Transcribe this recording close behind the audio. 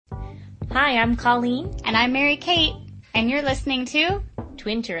Hi, I'm Colleen. And I'm Mary Kate, and you're listening to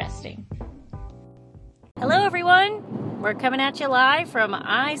Twinteresting. Hello, everyone. We're coming at you live from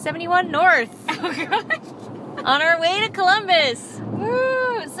I-71 North. Oh, gosh. On our way to Columbus.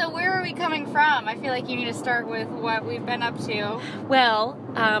 Woo! So where are we coming from? I feel like you need to start with what we've been up to. Well,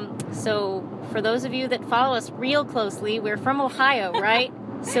 so for those of you that follow us real closely, we're from Ohio, right?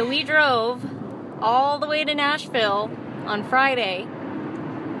 So we drove all the way to Nashville on Friday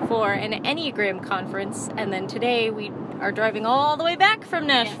for an Enneagram conference, and then today we are driving all the way back from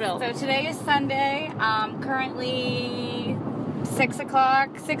Nashville. Yes. So today is Sunday, currently 6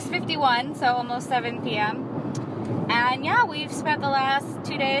 o'clock, 6:51, so almost 7 p.m. And yeah, we've spent the last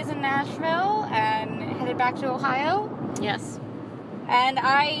 2 days in Nashville and headed back to Ohio. Yes. And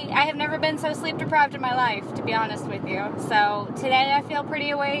I have never been so sleep deprived in my life, to be honest with you. So today I feel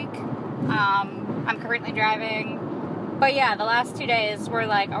pretty awake. I'm currently driving. But yeah, the last 2 days were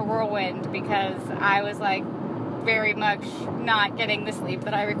like a whirlwind because I was like very much not getting the sleep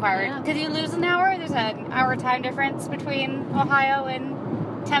that I required. Because you lose an hour. There's an hour time difference between Ohio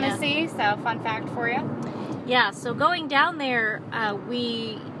and Tennessee. So fun fact for you. Yeah, so going down there,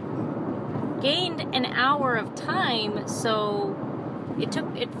 we gained an hour of time, so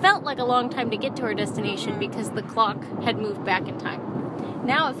it felt like a long time to get to our destination because the clock had moved back in time.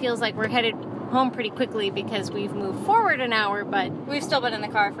 Now it feels like we're headed home pretty quickly because we've moved forward an hour, but we've still been in the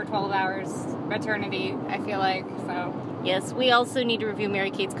car for 12 hours, eternity, I feel like, so. Yes, we also need to review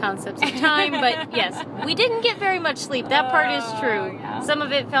Mary Kate's concepts of time, but yes, we didn't get very much sleep. That part is true. Yeah. Some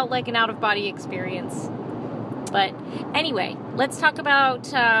of it felt like an out-of-body experience. But anyway, let's talk about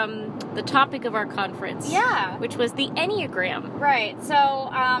the topic of our conference. Yeah. Which was the Enneagram. Right. So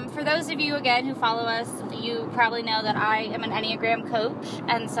for those of you, again, who follow us, you probably know that I am an Enneagram coach.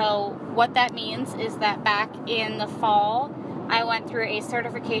 And so what that means is that back in the fall, I went through a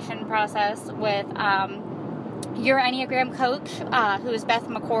certification process with your Enneagram coach, who is Beth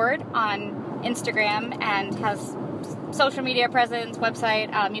McCord on Instagram and has social media presence,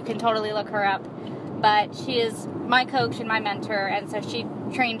 website. You can totally look her up. But she is my coach and my mentor, and so she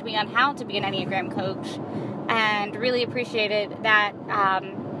trained me on how to be an Enneagram coach, and really appreciated that,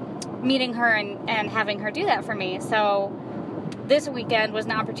 meeting her and having her do that for me. So this weekend was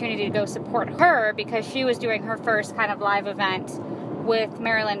an opportunity to go support her because she was doing her first kind of live event with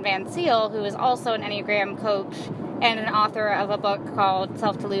Marilyn Van Seal, who is also an Enneagram coach and an author of a book called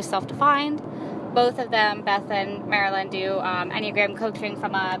Self-Deluded, Self-Defined. Both of them, Beth and Marilyn, do Enneagram coaching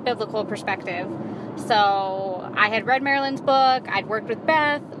from a biblical perspective. So I had read Marilyn's book, I'd worked with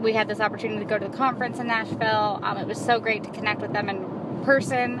Beth, we had this opportunity to go to the conference in Nashville. It was so great to connect with them in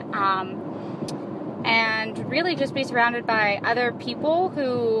person, and really just be surrounded by other people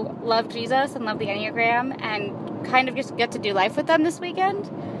who love Jesus and love the Enneagram and kind of just get to do life with them this weekend.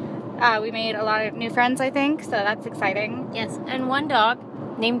 We made a lot of new friends, I think, so that's exciting. Yes, and one dog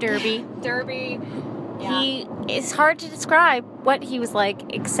named Derby. Derby. Yeah. It's hard to describe what he was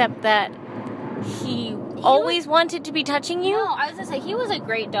like, except that he always wanted to be touching you. No, I was going to say, he was a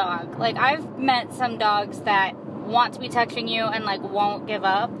great dog. Like, I've met some dogs that want to be touching you and, like, won't give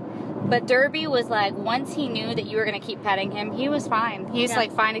up. But Derby was, like, once he knew that you were going to keep petting him, he was fine. He was,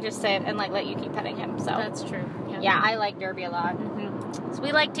 like, fine to just sit and, like, let you keep petting him. So that's true. Yeah, I like Derby a lot. Mm-hmm. So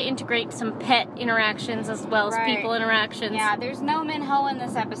we like to integrate some pet interactions as well as people interactions. Yeah, there's no Minho in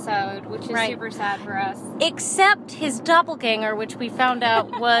this episode, which is super sad for us. Except his doppelganger, which we found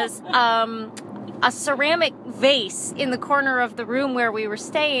out was a ceramic vase in the corner of the room where we were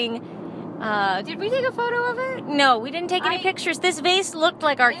staying. Did we take a photo of it? No, we didn't take any pictures. This vase looked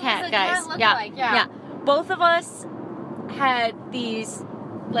like our cat, guys. Yeah. Both of us had these,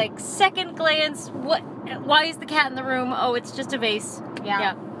 like, second glance, why is the cat in the room? Oh, it's just a vase.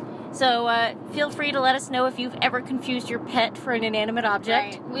 Yeah. So feel free to let us know if you've ever confused your pet for an inanimate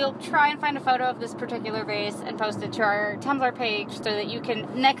object. Right. We'll try and find a photo of this particular vase and post it to our Tumblr page so that you can,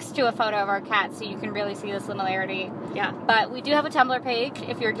 next to a photo of our cat, so you can really see the similarity. Yeah. But we do have a Tumblr page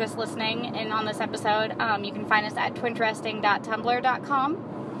if you're just listening in on this episode. You can find us at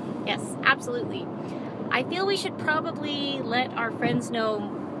twinteresting.tumblr.com. Yes, absolutely. I feel we should probably let our friends know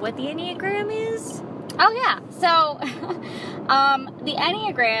what the Enneagram is. Oh, yeah. So, the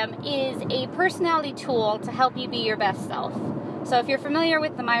Enneagram is a personality tool to help you be your best self. So if you're familiar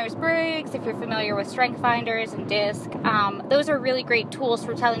with the Myers-Briggs, if you're familiar with Strengthfinders and DISC, those are really great tools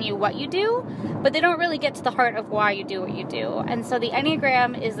for telling you what you do, but they don't really get to the heart of why you do what you do. And so the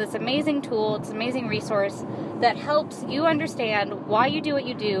Enneagram is this amazing tool, it's an amazing resource that helps you understand why you do what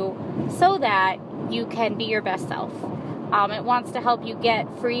you do so that you can be your best self. It wants to help you get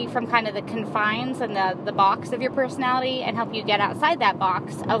free from kind of the confines and the box of your personality and help you get outside that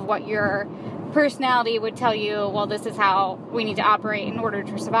box of what your personality would tell you, well, this is how we need to operate in order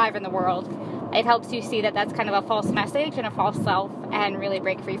to survive in the world. It helps you see that that's kind of a false message and a false self and really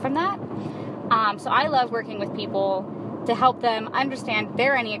break free from that. So I love working with people to help them understand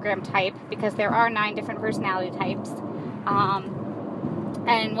their Enneagram type, because there are 9 different personality types.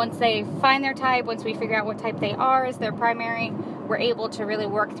 And once they find their type, once we figure out what type they are as their primary, we're able to really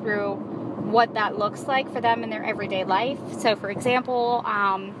work through what that looks like for them in their everyday life. So for example,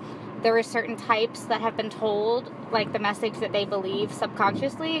 there are certain types that have been told, like the message that they believe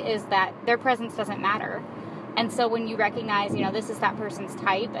subconsciously is that their presence doesn't matter. And so when you recognize, this is that person's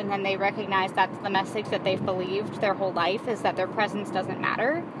type, and then they recognize that's the message that they've believed their whole life is that their presence doesn't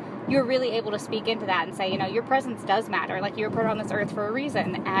matter, you're really able to speak into that and say, your presence does matter. Like, you were put on this earth for a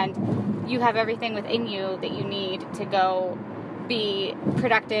reason, and you have everything within you that you need to go be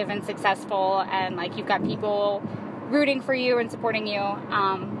productive and successful, and like you've got people rooting for you and supporting you.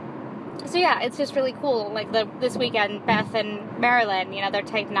 So yeah, it's just really cool. Like this weekend, Beth and Marilyn, they're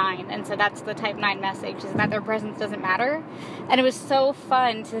type 9. And so that's the type 9 message, is that their presence doesn't matter. And it was so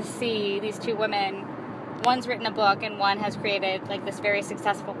fun to see these 2 women. One's written a book and one has created like this very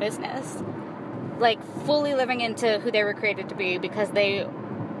successful business, like fully living into who they were created to be, because they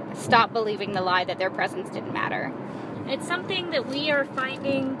stopped believing the lie that their presence didn't matter. It's something that we are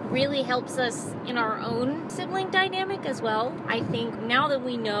finding really helps us in our own sibling dynamic as well. I think now that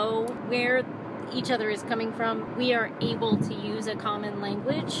we know where each other is coming from, we are able to use a common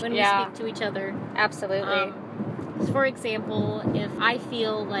language when we speak to each other. Absolutely. For example, if I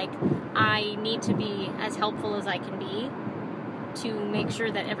feel like I need to be as helpful as I can be to make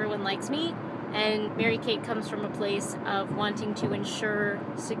sure that everyone likes me, and Mary Kate comes from a place of wanting to ensure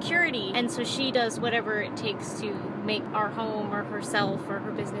security, and so she does whatever it takes to make our home or herself or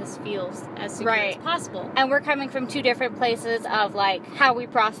her business feel as secure as possible. And we're coming from 2 different places of like how we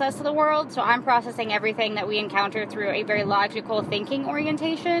process the world. So I'm processing everything that we encounter through a very logical thinking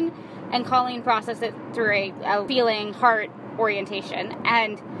orientation, and Colleen processes it through a feeling heart orientation.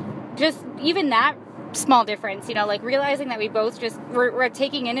 And just even that small difference, like realizing that we both we're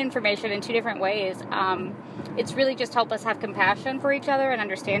taking in information in 2 different ways. It's really just helped us have compassion for each other and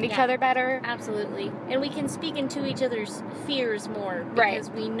understand each other better. Absolutely. And we can speak into each other's fears more, because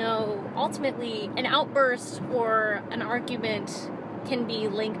we know ultimately an outburst or an argument can be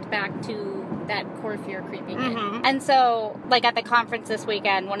linked back to that core fear creeping in. And so, like at the conference this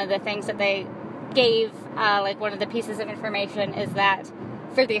weekend, one of the things that they gave, like one of the pieces of information is that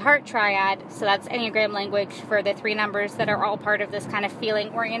for the heart triad, so that's Enneagram language for the 3 numbers that are all part of this kind of feeling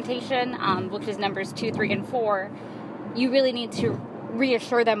orientation, which is numbers 2, 3, and 4, you really need to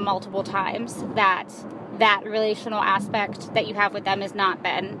reassure them multiple times that that relational aspect that you have with them has not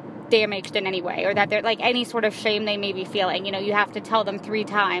been damaged in any way, or that they're like any sort of shame they may be feeling. You have to tell them 3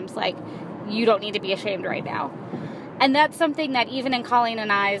 times, like, you don't need to be ashamed right now. And that's something that even in Colleen and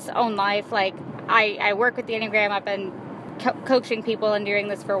I's own life, like I work with the Enneagram, I've been coaching people and doing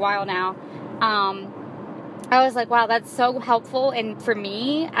this for a while now. I was like, wow, that's so helpful. And for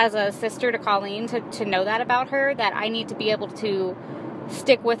me as a sister to Colleen, to know that about her, that I need to be able to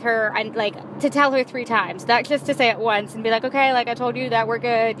stick with her and like to tell her 3 times, not just to say it once and be like, okay, like I told you that we're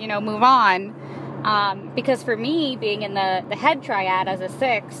good, move on. Because for me, being in the head triad as a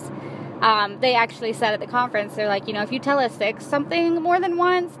 6, they actually said at the conference, they're like, if you tell a 6 something more than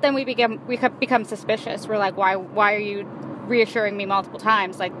once, then we become suspicious. We're like, why are you reassuring me multiple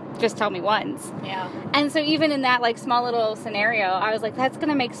times? Like, just tell me once. Yeah. And so even in that like small little scenario, I was like, that's going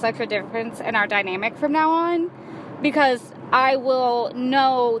to make such a difference in our dynamic from now on, because I will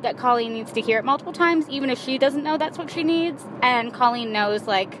know that Colleen needs to hear it multiple times, even if she doesn't know that's what she needs. And Colleen knows,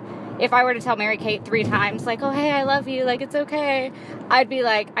 like, if I were to tell Mary Kate 3 times, like, oh, hey, I love you, like, it's okay, I'd be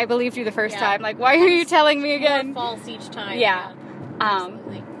like, I believed you the first time. Like, why are you telling me again? More false each time. Yeah.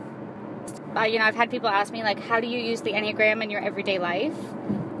 Absolutely. I've had people ask me, like, how do you use the Enneagram in your everyday life?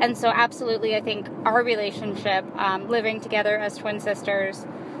 And so absolutely, I think our relationship, living together as twin sisters,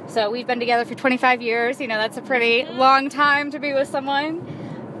 so we've been together for 25 years, that's a pretty long time to be with someone.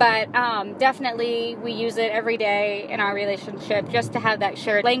 But definitely we use it every day in our relationship just to have that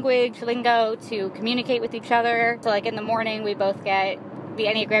shared language, lingo, to communicate with each other. So like in the morning, we both get the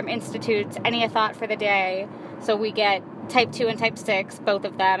Enneagram Institute's Ennea Thought for the day. So we get type 2 and type 6, both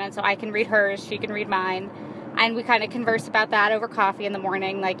of them. And so I can read hers, she can read mine. And we kind of converse about that over coffee in the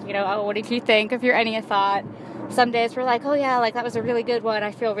morning. Like, oh, what did you think of your Ennea Thought? Some days we're like, oh yeah, like that was a really good one.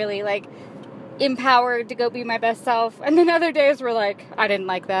 I feel really like empowered to go be my best self. And then other days were like, I didn't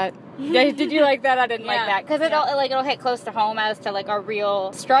like that. Did you like that? I didn't like that. Because it'll hit close to home as to like a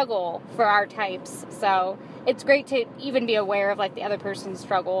real struggle for our types. So it's great to even be aware of like the other person's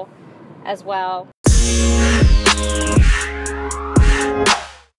struggle as well.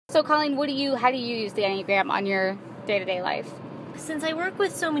 So Colleen, how do you use the Enneagram on your day-to-day life? Since I work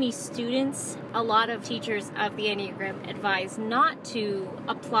with so many students, a lot of teachers of the Enneagram advise not to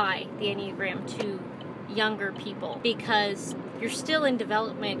apply the Enneagram to younger people because you're still in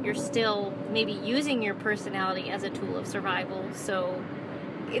development, you're still maybe using your personality as a tool of survival, so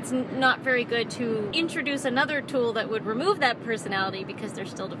it's not very good to introduce another tool that would remove that personality because they're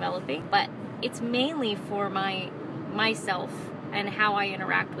still developing, but it's mainly for myself and how I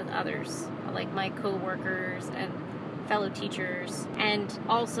interact with others, like my co-workers and fellow teachers, and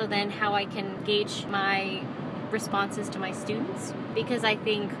also then how I can gauge my responses to my students, because I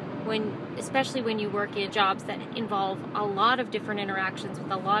think especially when you work in jobs that involve a lot of different interactions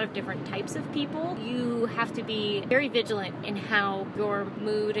with a lot of different types of people, you have to be very vigilant in how your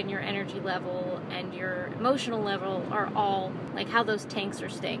mood and your energy level and your emotional level are all, like how those tanks are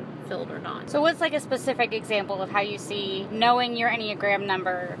staying filled or not. So what's like a specific example of how you see knowing your Enneagram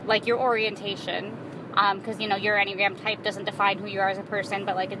number, like your orientation? Because, your Enneagram type doesn't define who you are as a person,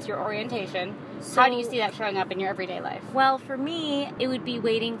 but, like, it's your orientation. So, how do you see that showing up in your everyday life? Well, for me, it would be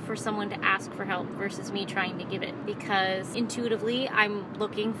waiting for someone to ask for help versus me trying to give it. Because intuitively, I'm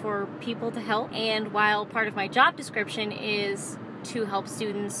looking for people to help. And while part of my job description is to help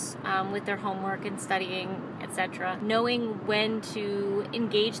students with their homework and studying, etc., knowing when to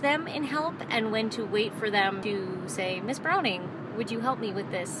engage them in help and when to wait for them to say, Miss Browning, would you help me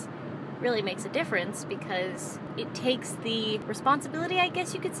with this? Really makes a difference because it takes the responsibility, I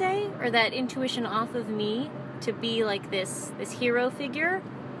guess you could say, or that intuition off of me to be like this hero figure,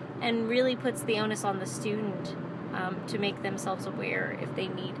 and really puts the onus on the student to make themselves aware if they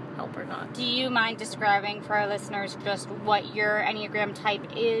need help or not. Do you mind describing for our listeners just what your Enneagram type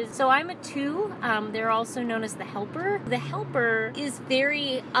is? So I'm a 2. They're also known as the helper. The helper is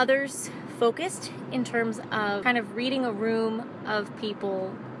very others focused in terms of kind of reading a room of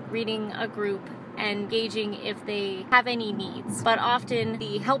people, reading a group, and gauging if they have any needs. But often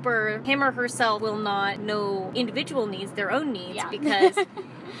the helper, him or herself, will not know individual needs, their own needs, because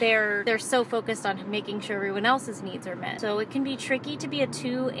they're so focused on making sure everyone else's needs are met. So it can be tricky to be a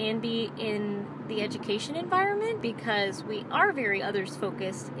 2 and be in the education environment because we are very others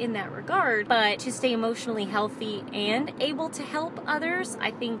focused in that regard. But to stay emotionally healthy and able to help others,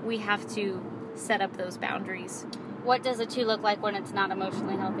 I think we have to set up those boundaries. What does a 2 look like when it's not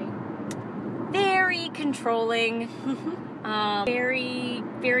emotionally healthy? Very controlling, very,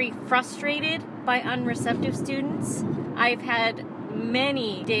 very frustrated by unreceptive students. I've had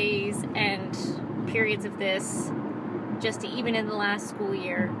many days and periods of this, just even in the last school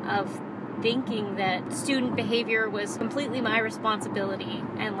year, of thinking that student behavior was completely my responsibility,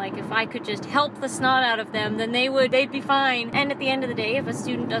 and like if I could just help the snot out of them, then they'd be fine. And at the end of the day, if a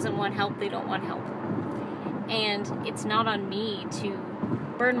student doesn't want help, they don't want help. And it's not on me to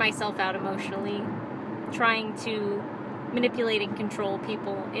burn myself out emotionally, trying to manipulate and control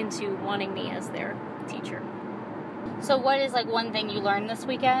people into wanting me as their teacher. So what is like one thing you learned this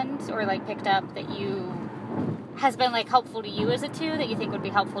weekend or like picked up that has been like helpful to you as a 2 that you think would be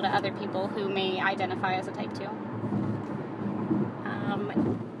helpful to other people who may identify as a type 2?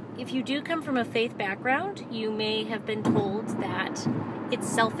 If you do come from a faith background, you may have been told that it's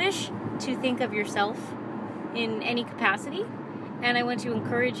selfish to think of yourself in any capacity. And I want to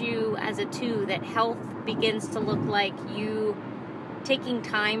encourage you as a 2 that health begins to look like you taking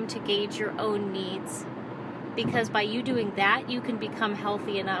time to gauge your own needs. Because by you doing that, you can become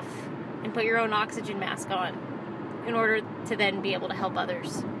healthy enough and put your own oxygen mask on in order to then be able to help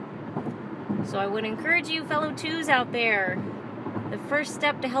others. So I would encourage you, fellow 2s out there, the first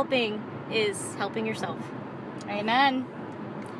step to helping is helping yourself. Amen.